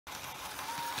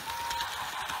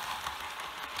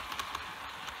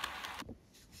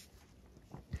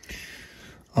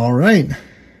All right,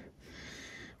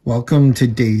 welcome to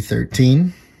day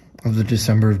 13 of the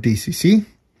December of DCC.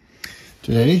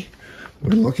 Today,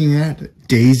 we're looking at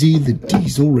Daisy the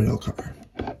Diesel Railcar.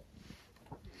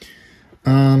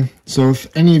 So if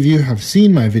any of you have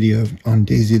seen my video on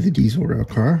Daisy the Diesel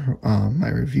Railcar, my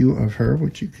review of her,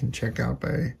 which you can check out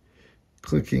by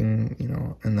clicking,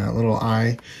 in that little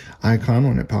eye icon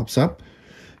when it pops up,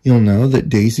 you'll know that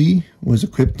Daisy was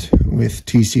equipped with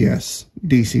TCS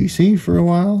DCC for a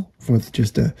while with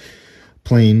just a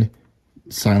plain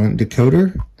silent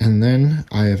decoder, and then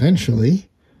I eventually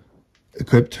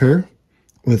equipped her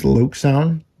with Loc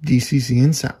Sound DCC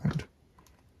and sound.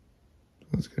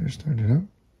 Let's get her started up.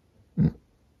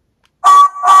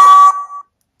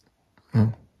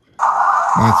 Oh,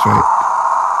 that's right.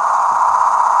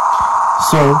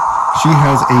 So she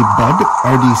has a Bud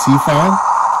RDC file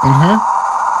in her,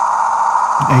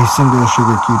 a single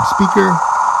sugar cube speaker,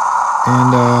 and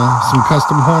some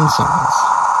custom horn sounds.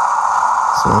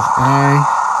 So if I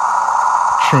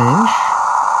change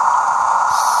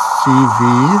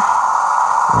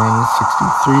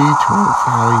CV163 to a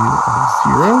value of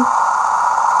 0,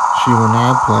 she will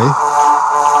now play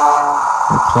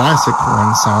her classic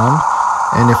horn sound.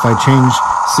 And if I change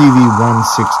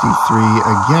CV163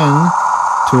 again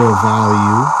to a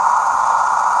value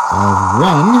of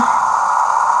 1,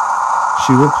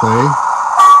 she will play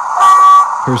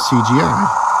her CGI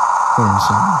horn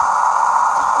sound.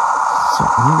 So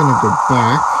I'm going to go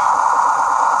back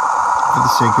for the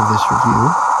sake of this review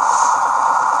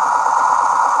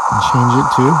and change it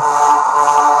to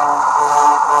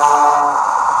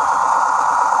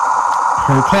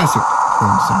her classic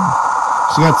horn sound.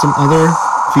 She got some other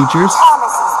features.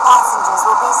 Thomas's passengers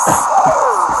will be so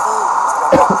pleased when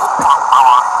they pick up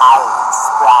our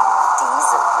high-strung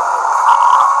diesel railcar.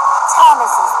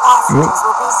 Thomas's passengers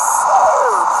will be so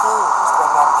pleased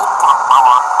when they pick up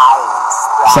our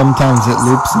high-strung. Sometimes it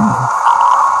loops in.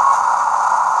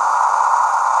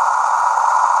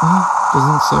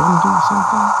 Doesn't 7 do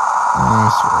something? Oh, I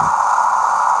swear.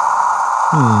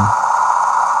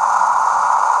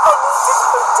 I need to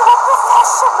speak to a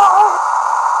professional.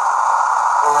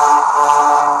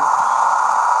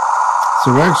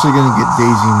 So we're actually going to get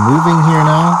Daisy moving here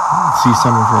now. See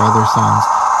some of her other sounds.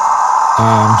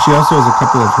 She also has a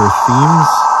couple of her themes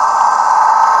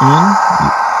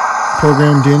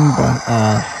programmed in, but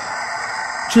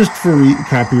just for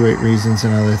copyright reasons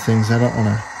and other things, I don't want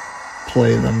to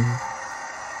play them.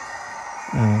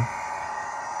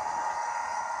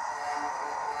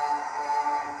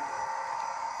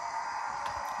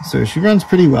 So she runs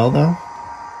pretty well, though.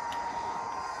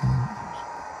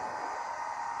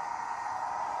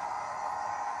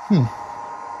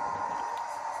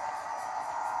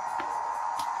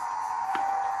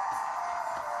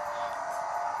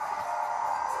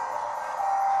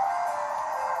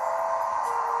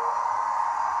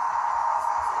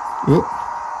 Whoop.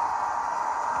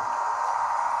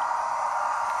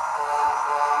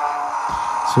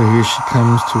 So here she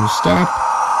comes to a stop.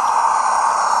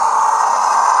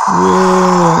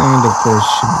 Whoa, and of course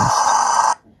she missed.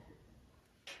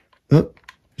 Oh,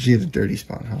 she hit a dirty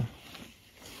spot, huh?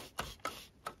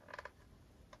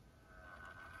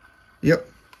 Yep.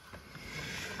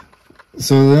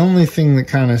 So the only thing that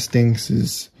kind of stinks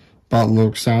is about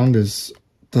Loc Sound is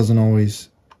doesn't always.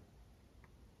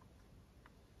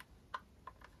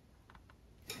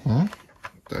 Huh?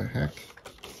 What the heck?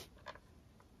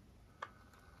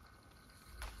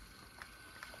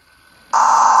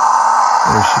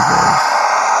 There she goes.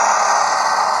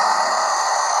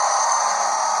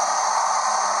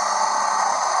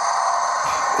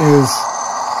 Is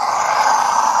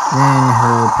when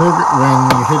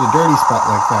you hit a dirty spot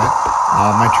like that,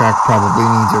 my track probably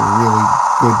needs a really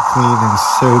good clean, and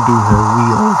so do her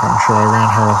wheels. I'm sure I ran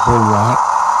her a whole lot.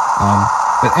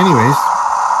 But anyways,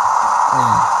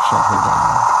 shut her down.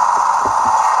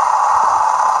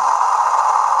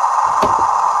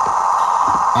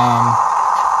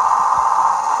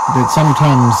 But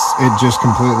sometimes it just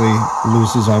completely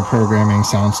loses our programming,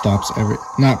 sound stops,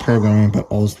 not programming, but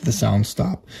all the sound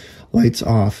stop, lights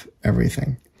off,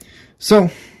 everything. So,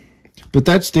 but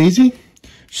that's Daisy.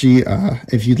 She,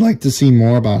 if you'd like to see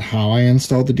more about how I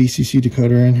installed the DCC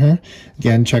decoder in her,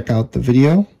 again, check out the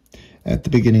video at the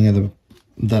beginning of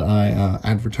that I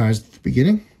advertised at the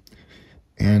beginning.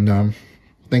 And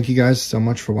thank you guys so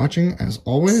much for watching, as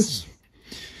always.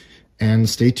 And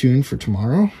stay tuned for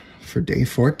tomorrow for day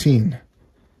 14.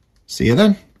 See you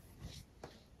then.